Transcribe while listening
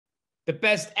The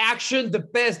best action, the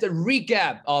best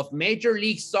recap of Major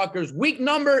League Soccer's week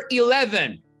number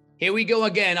 11. Here we go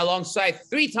again alongside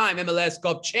three-time MLS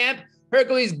Cup champ,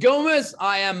 Herculez Gomez.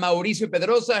 I am Mauricio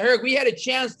Pedroza. Herc, we had a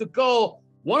chance to call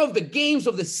one of the games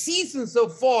of the season so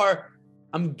far.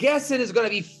 I'm guessing it's going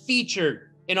to be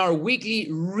featured in our weekly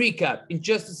recap in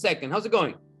just a second. How's it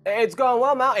going? It's going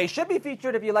well, Mal. It should be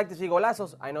featured if you like to see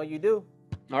golazos. I know you do.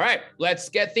 All right, let's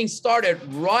get things started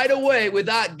right away with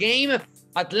that game.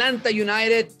 Atlanta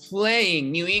United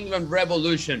playing New England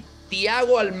Revolution.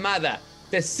 Thiago Almada,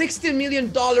 the $60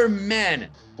 million man.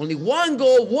 Only one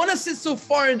goal, one assist so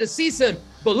far in the season.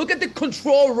 But look at the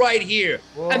control right here.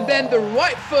 Whoa. And then the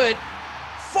right foot,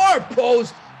 far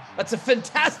post. That's a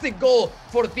fantastic goal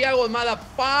for Thiago Almada.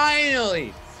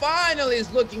 Finally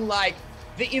is looking like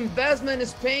the investment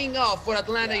is paying off for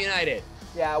Atlanta United.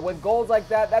 Yeah, with goals like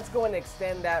that, that's going to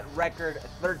extend that record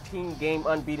 13-game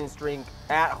unbeaten streak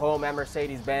at home at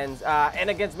Mercedes-Benz. And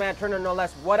against Matt Turner, no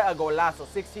less. What a golazo.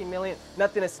 16 million,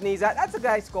 nothing to sneeze at. That's a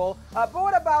nice goal. But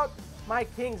what about my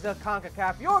Kings of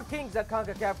CONCACAF, your Kings of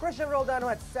CONCACAF? Christian Roldan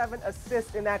had 7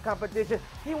 assists in that competition.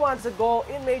 He wants a goal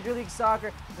in Major League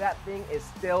Soccer. That thing is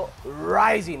still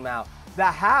rising now. The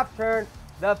half turn,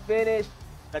 the finish,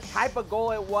 the type of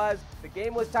goal it was. The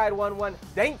game was tied 1-1.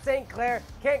 Dane St. Clair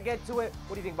can't get to it.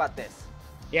 What do you think about this?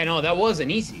 Yeah, no, that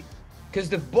wasn't easy. Because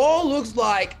the ball looks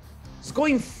like it's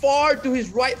going far to his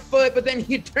right foot, but then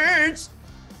he turns.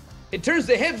 It turns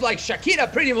the hips like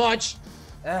Shakira pretty much.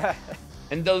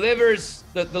 And delivers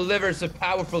a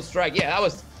powerful strike. Yeah,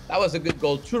 that was a good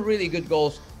goal. 2 really good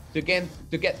goals to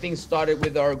get things started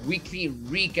with our weekly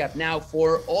recap. Now,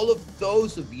 for all of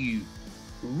those of you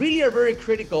who really are very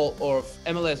critical of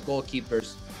MLS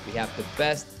goalkeepers, we have the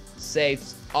best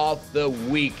saves of the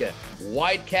week.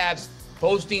 Whitecaps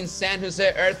hosting San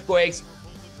Jose Earthquakes,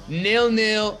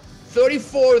 0-0,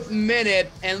 34th minute,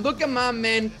 and look at my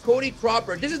man Cody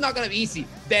Cropper. This is not gonna be easy.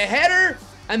 The header,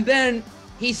 and then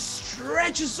he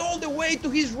stretches all the way to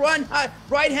his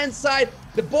right-hand side.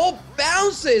 The ball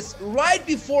bounces right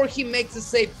before he makes the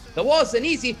save. That wasn't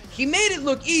easy. He made it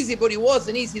look easy, but it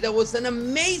wasn't easy. That was an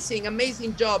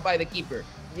amazing job by the keeper.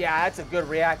 Yeah, that's a good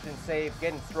reaction save,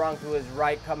 getting strong to his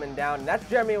right, coming down. And that's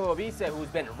Jeremy Wabise, who's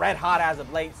been red hot as of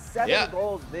late. 7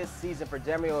 goals this season for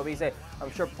Jeremy Wabise.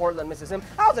 I'm sure Portland misses him.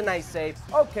 That was a nice save.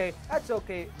 Okay, that's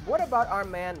okay. What about our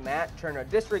man, Matt Turner?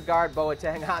 Disregard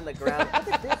Boateng on the ground.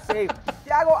 Look at this save.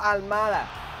 Thiago Almada,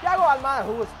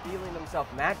 who was feeling himself.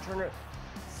 Matt Turner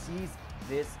sees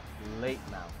this late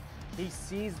now. He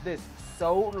sees this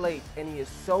so late, and he is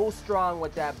so strong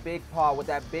with that big paw, with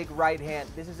that big right hand.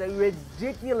 This is a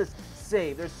ridiculous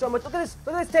save. There's so much. Look at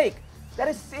this take. That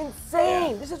is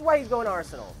insane. Yeah. This is why he's going to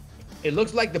Arsenal. It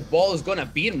looks like the ball is going to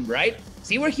beat him, right?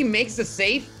 See where he makes the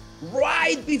save?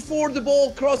 Right before the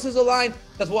ball crosses the line.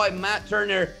 That's why Matt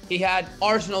Turner, he had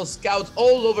Arsenal scouts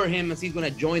all over him as he's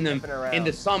going to join them in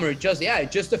the summer. Just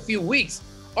a few weeks.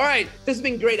 All right, this has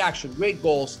been great action, great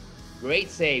goals, great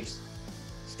saves.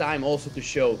 It's time also to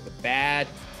show the bad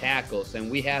tackles,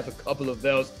 and we have a couple of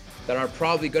those that are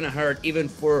probably going to hurt even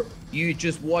for you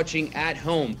just watching at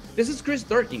home. This is Chris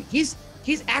Durkin. He's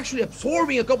actually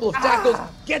absorbing a couple of tackles,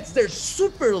 gets there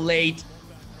super late.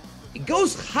 It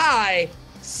goes high,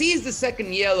 sees the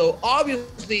second yellow.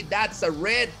 Obviously, that's a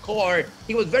red card.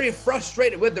 He was very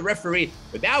frustrated with the referee,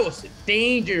 but that was a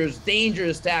dangerous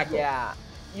tackle. Yeah.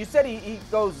 You said he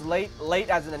goes late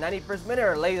as in the 91st minute,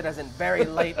 or late as in very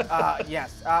late?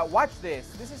 Yes. Watch this.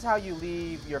 This is how you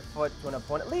leave your foot to an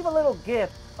opponent. Leave a little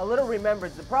gift, a little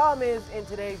remembrance. The problem is, in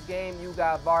today's game, you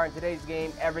got VAR. In today's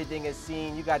game, everything is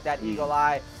seen. You got that eagle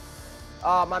eye.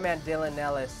 Oh, my man Dylan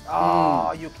Ellis.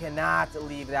 Oh, you cannot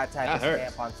leave that type of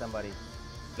stamp on somebody.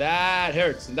 That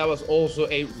hurts. And that was also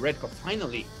a red card.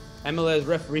 Finally, MLS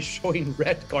referees showing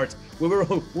red cards.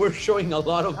 We're showing a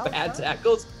lot of bad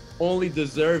tackles, only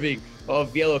deserving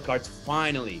of yellow cards.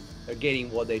 Finally, they're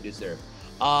getting what they deserve.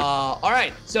 All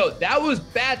right, so that was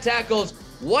bad tackles.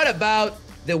 What about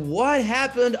the what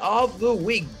happened of the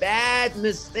week? Bad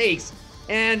mistakes.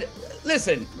 And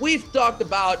listen, we've talked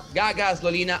about Gaga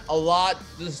Slonina a lot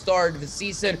at the start of the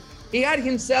season. He had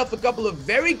himself a couple of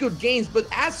very good games, but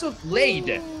as of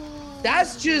late,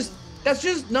 that's just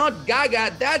not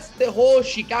Gaga. That's the whole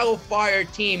Chicago Fire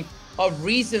team of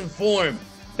recent form.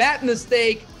 Bad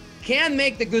mistake, can't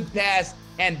make the good pass,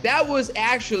 and that was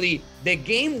actually the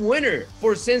game winner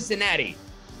for Cincinnati.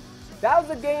 That was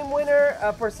the game winner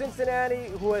for Cincinnati,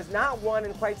 who has not won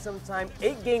in quite some time.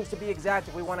 8 games to be exact,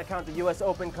 if we want to count the U.S.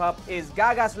 Open Cup, is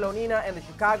Gaga Slonina and the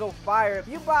Chicago Fire. If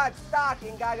you bought stock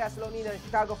in Gaga Slonina and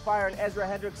Chicago Fire and Ezra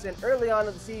Hendrickson early on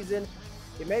in the season,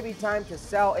 It may be time to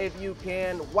sell if you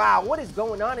can. Wow, what is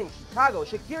going on in Chicago?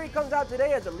 Shaqiri comes out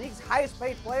today as the league's highest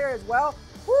paid player as well.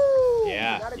 Woo!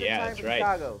 Yeah, Not a good yeah, time that's for right.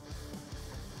 Chicago.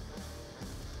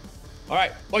 All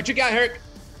right, what you got, Herc?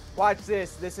 Watch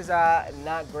this. This is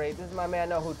not great. This is my man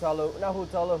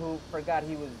Nahutolo, who forgot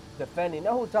he was defending.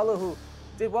 Nahutolo, who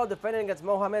did well defending against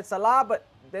Mohamed Salah, but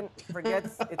then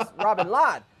forgets it's Robin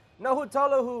Lod.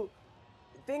 Nahutolo, who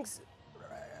thinks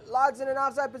Lod's in an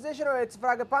offside position, or it's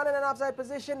Fragapan in an offside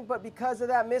position, but because of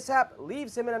that mishap,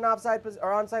 leaves him in an offside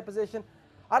or onside position.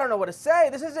 I don't know what to say.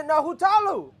 This isn't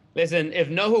Nahutolo. Listen, if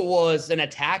Nohu was an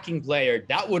attacking player,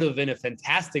 that would have been a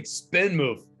fantastic spin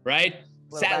move, right?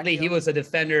 Sadly, he was a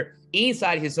defender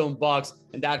inside his own box,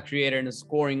 and that created a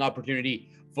scoring opportunity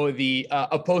for the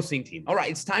opposing team. All right,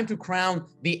 it's time to crown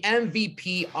the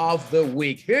MVP of the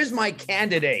week. Here's my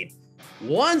candidate.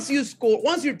 Once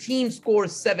your team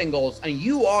scores 7 goals and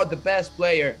you are the best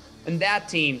player in that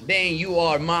team, then you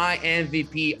are my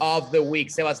MVP of the week.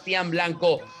 Sebastián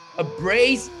Blanco, a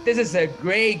brace. This is a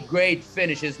great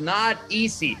finish. It's not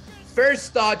easy.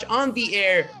 First touch on the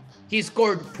air. He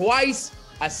scored twice,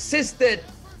 assisted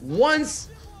once,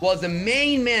 was the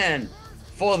main man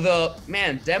for the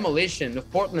demolition of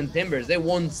Portland Timbers. They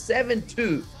won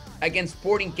 7-2 against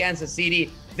Sporting Kansas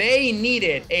City. They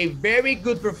needed a very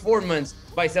good performance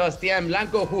by Sebastián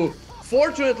Blanco, who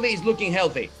fortunately is looking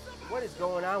healthy. What is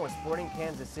going on with Sporting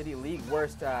Kansas City? League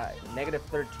worst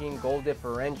 -13 goal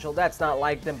differential. That's not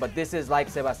like them, but this is like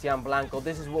Sebastián Blanco.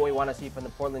 This is what we want to see from the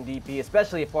Portland DP,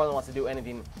 especially if Portland wants to do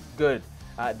anything good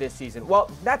this season.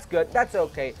 Well, that's good. That's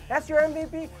okay. That's your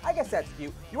MVP? I guess that's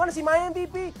cute. You want to see my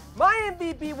MVP? My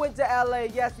MVP went to LA.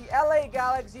 Yes, the LA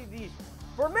Galaxy, the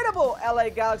formidable LA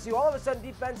Galaxy, who all of a sudden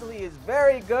defensively is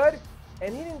very good.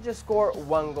 And he didn't just score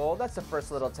 1 goal. That's the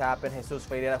first little tap in Jesus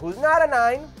Ferreira, who's not a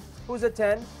 9, who's a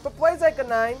 10, but plays like a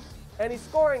 9. And he's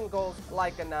scoring goals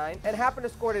like a 9, and happened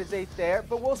to score his 8th there.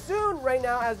 But will soon, right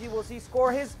now, as you will see,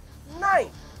 score his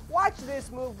 9th. Watch this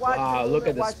move. Watch wow, this look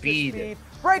movement, at the speed.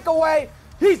 Breakaway.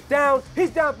 He's down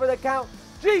for the count.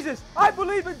 Jesus, I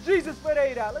believe in Jesus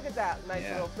Ferreira. Look at that nice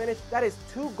little finish. That is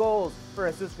 2 goals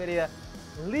for Jesus Ferreira.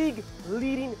 League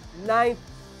leading 9th.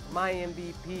 My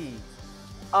MVP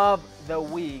of the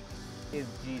week is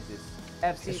Jesus.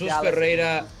 FC Jesus Dallas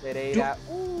Ferreira.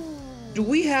 Do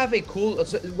we have a cool,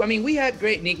 I mean, we had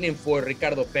great nickname for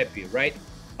Ricardo Pepi, right?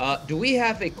 Do we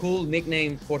have a cool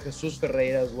nickname for Jesus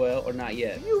Ferreira as well, or not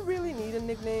yet? Do you really need a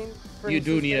nickname for You Jesus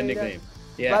do need Ferreira? a nickname.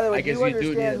 Yeah, By the way, I guess you you do need a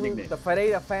understand nickname. the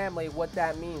Ferreira family, what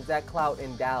that means, that clout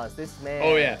in Dallas. This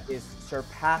man is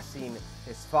surpassing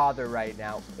his father right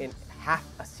now in half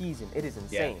a season. It is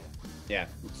insane. Yeah,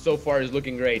 so far it's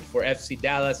looking great for FC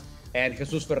Dallas and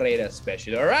Jesus Ferreira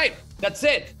especially. All right, that's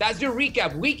it. That's your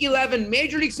recap. Week 11,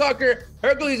 Major League Soccer.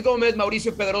 Herculez Gomez,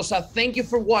 Mauricio Pedroza, thank you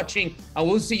for watching, and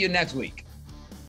we'll see you next week.